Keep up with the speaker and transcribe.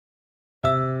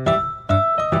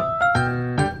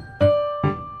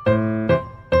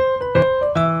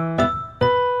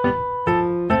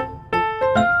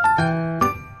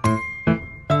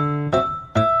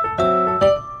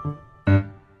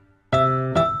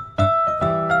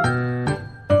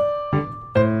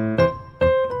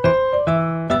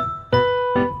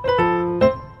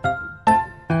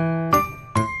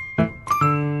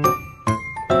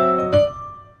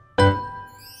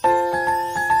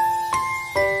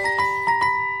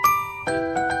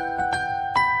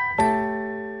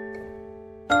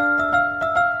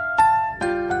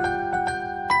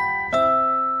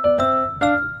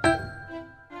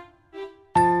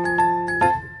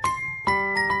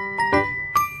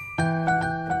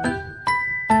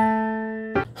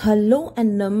Hello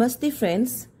and namaste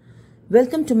friends.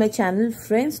 Welcome to my channel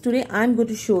friends. Today I am going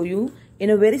to show you in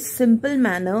a very simple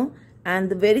manner and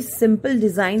the very simple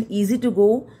design, easy to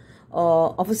go,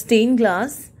 of a stained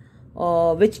glass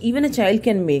which even a child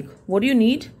can make. What do you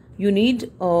need? You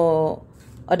need a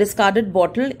discarded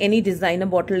bottle, any designer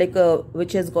bottle like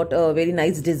which has got a very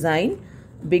nice design,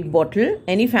 big bottle,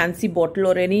 any fancy bottle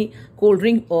or any cold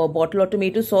drink bottle or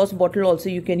tomato sauce bottle also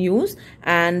you can use.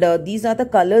 And these are the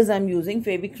colors I'm using,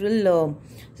 Fevicryl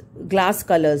glass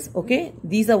colors. Okay,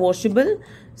 these are washable,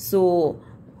 so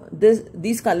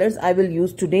these colors I will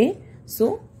use today.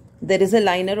 So there is a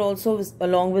liner also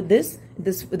along with this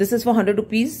is for 100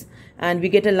 rupees, and we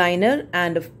get a liner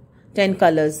and 10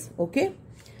 colors. Okay,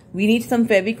 we need some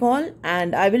Fevicol,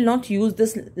 and I will not use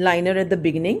this liner at the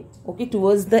beginning. Okay,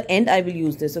 towards the end I will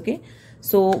use this. Okay,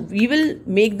 so we will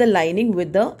make the lining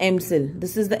with the M-Sil.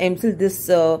 This is the M-Sil. This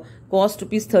cost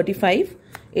rupees 35.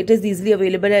 It is easily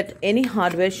available at any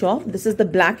hardware shop. This is the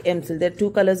black M-Sil. There are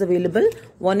two colors available.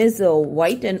 One is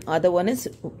white and other one is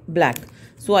black.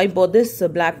 So I bought this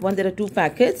black one. There are two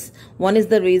packets. One is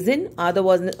the resin, other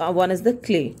one is the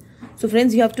clay. So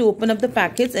friends, you have to open up the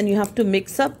packets and you have to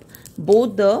mix up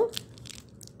both the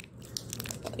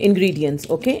ingredients.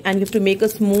 Okay, and you have to make a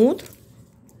smooth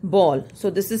ball. So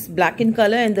this is black in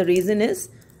color and the resin is,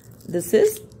 this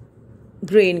is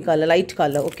gray in color, light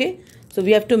color. Okay, so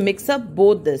we have to mix up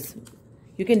both this.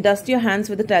 You can dust your hands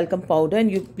with the talcum powder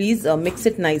and you please mix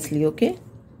it nicely. Okay,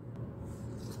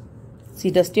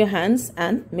 see, dust your hands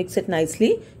and mix it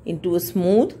nicely into a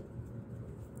smooth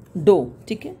dough.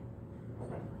 Okay,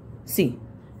 see,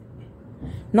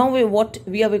 now what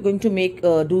we are going to make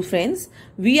do friends,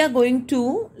 we are going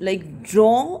to like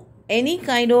draw any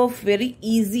kind of very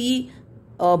easy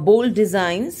bold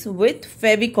designs with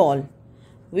Fevicol.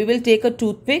 We will take a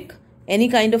toothpick, any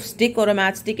kind of stick or a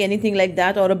matchstick, anything like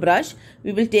that, or a brush.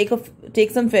 We will take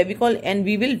some Fevicol and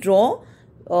we will draw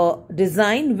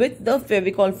design with the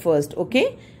Fevicol first.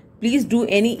 Okay, please do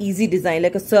any easy design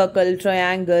like a circle,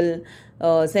 triangle,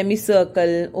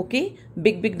 semicircle. Okay,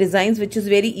 big designs which is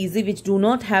very easy, which do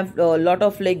not have a lot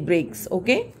of like breaks.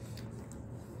 Okay,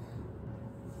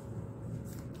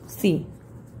 see,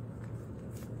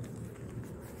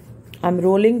 I'm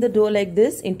rolling the dough like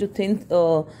this into thin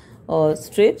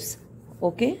strips.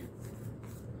 Okay,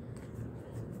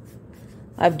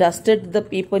 I've dusted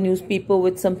the newspaper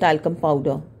with some talcum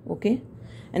powder. Okay,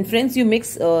 and friends, you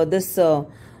mix this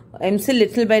M-Sil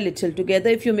little by little together.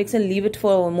 If you mix and leave it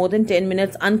for more than 10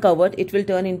 minutes uncovered, it will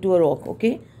turn into a rock.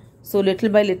 Okay, so little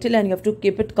by little, and you have to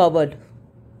keep it covered.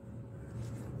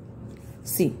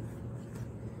 See,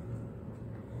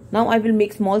 now I will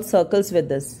make small circles with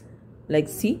this, like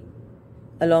see,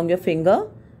 along your finger,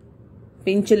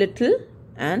 pinch a little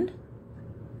and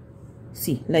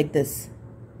see, like this.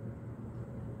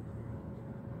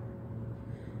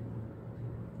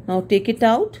 Now take it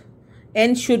out,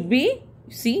 and should be,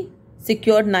 see,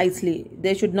 secured nicely.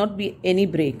 There should not be any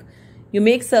break. You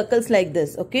make circles like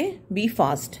this. Okay, be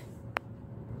fast.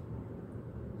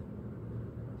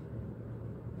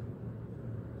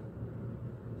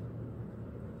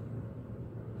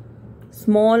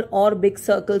 Small or big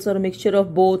circles or a mixture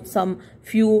of both, some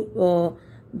few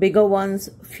bigger ones,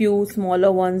 few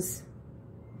smaller ones.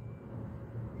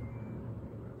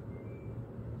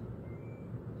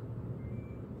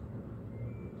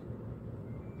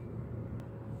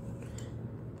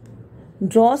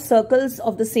 Draw circles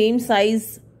of the same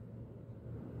size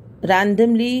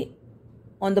randomly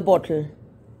on the bottle.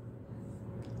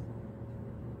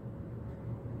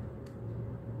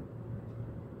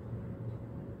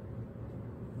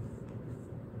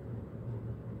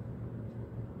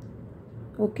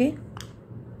 Okay,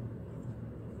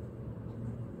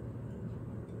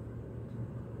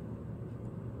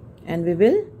 and we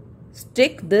will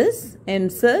stick this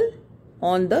M-Sil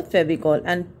on the Fevicol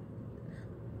and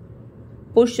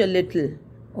push a little.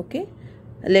 Okay,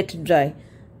 let it dry.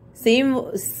 Same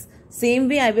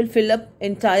way I will fill up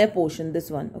entire portion,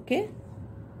 this one. Okay,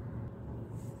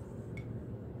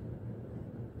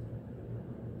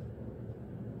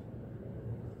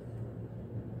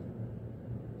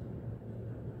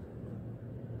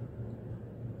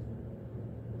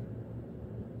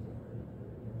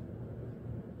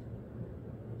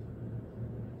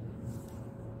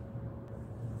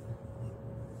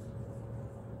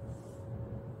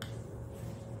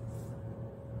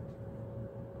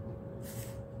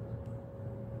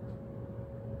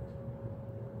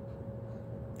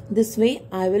 this way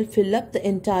I will fill up the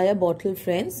entire bottle,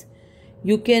 friends.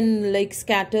 You can like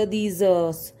scatter these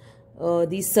circles,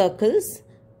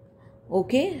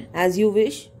 okay, as you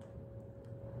wish.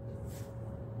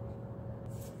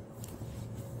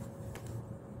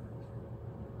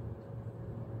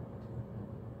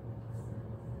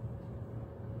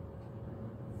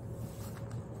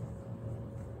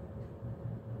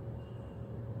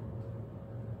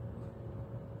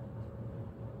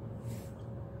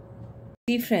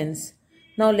 See friends,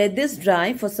 now let this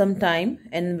dry for some time,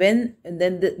 and when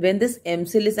this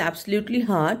emsil is absolutely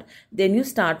hard, then you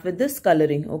start with this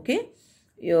coloring. Okay,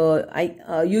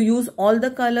 you use all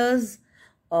the colors,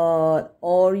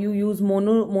 or you use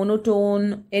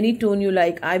monotone, any tone you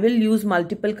like. I will use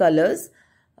multiple colors.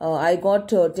 I got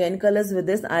 10 colors with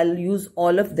this. I'll use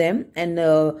all of them, and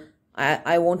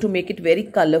I want to make it very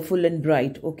colorful and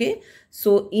bright. Okay,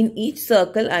 so in each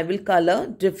circle I will color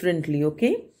differently.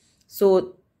 Okay,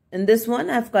 so in this one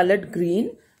I've colored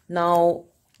green. Now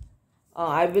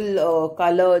I will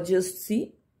color, just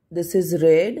see, this is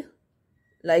red.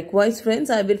 Likewise friends,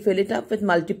 I will fill it up with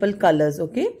multiple colors.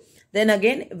 Okay, then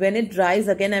again when it dries,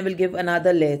 again I will give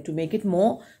another layer to make it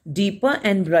more deeper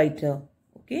and brighter.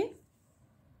 Okay,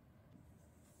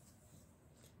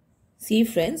 see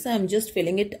friends, I am just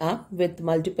filling it up with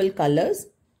multiple colors.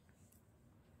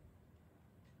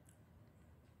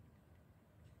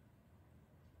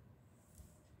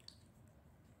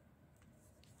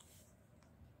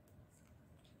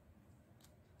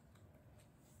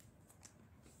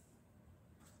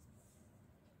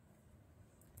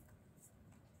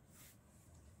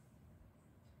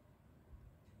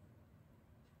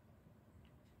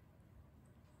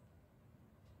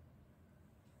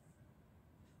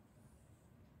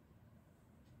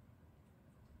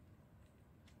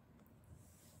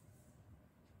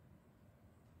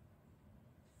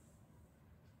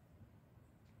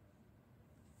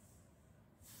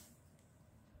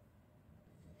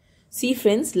 See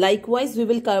friends, likewise we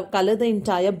will color the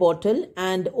entire bottle,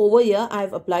 and over here I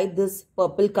have applied this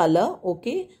purple color.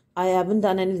 Okay, I haven't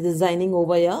done any designing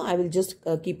over here. I will just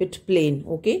keep it plain.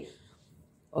 Okay,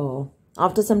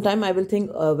 after some time I will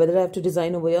think whether I have to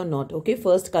design over here or not. Okay,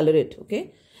 first color it.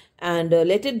 Okay, and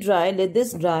let it dry, let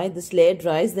this dry, this layer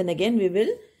dries, then again we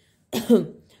will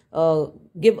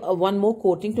give one more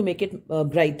coating to make it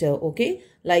brighter. Okay,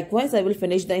 likewise I will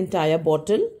finish the entire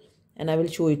bottle and I will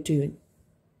show it to you.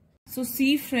 So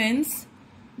see friends,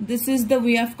 this is the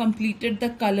way I've completed the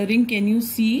coloring. Can you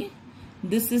see?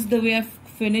 This is the way I've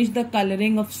finished the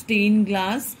coloring of stained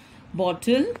glass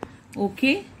bottle.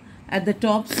 Okay, at the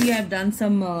top, see, I've done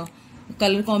some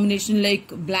color combination like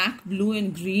black, blue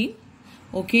and green.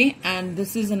 Okay, and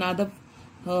this is another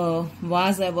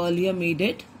vase I've earlier made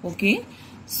it. Okay,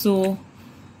 so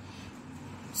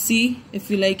see, if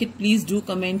you like it, please do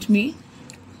comment me.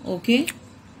 Okay,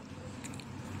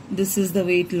 this is the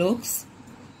way it looks.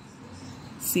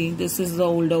 See, this is the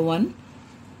older one.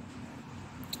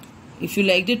 If you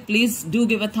liked it, please do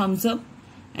give a thumbs up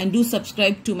and do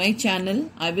subscribe to my channel.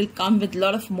 I will come with a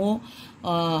lot of more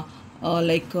art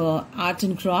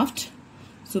and craft.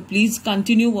 So please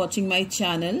continue watching my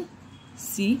channel.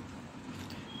 See,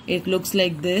 it looks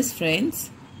like this, friends.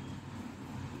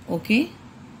 Okay,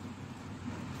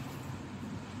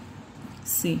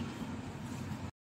 see.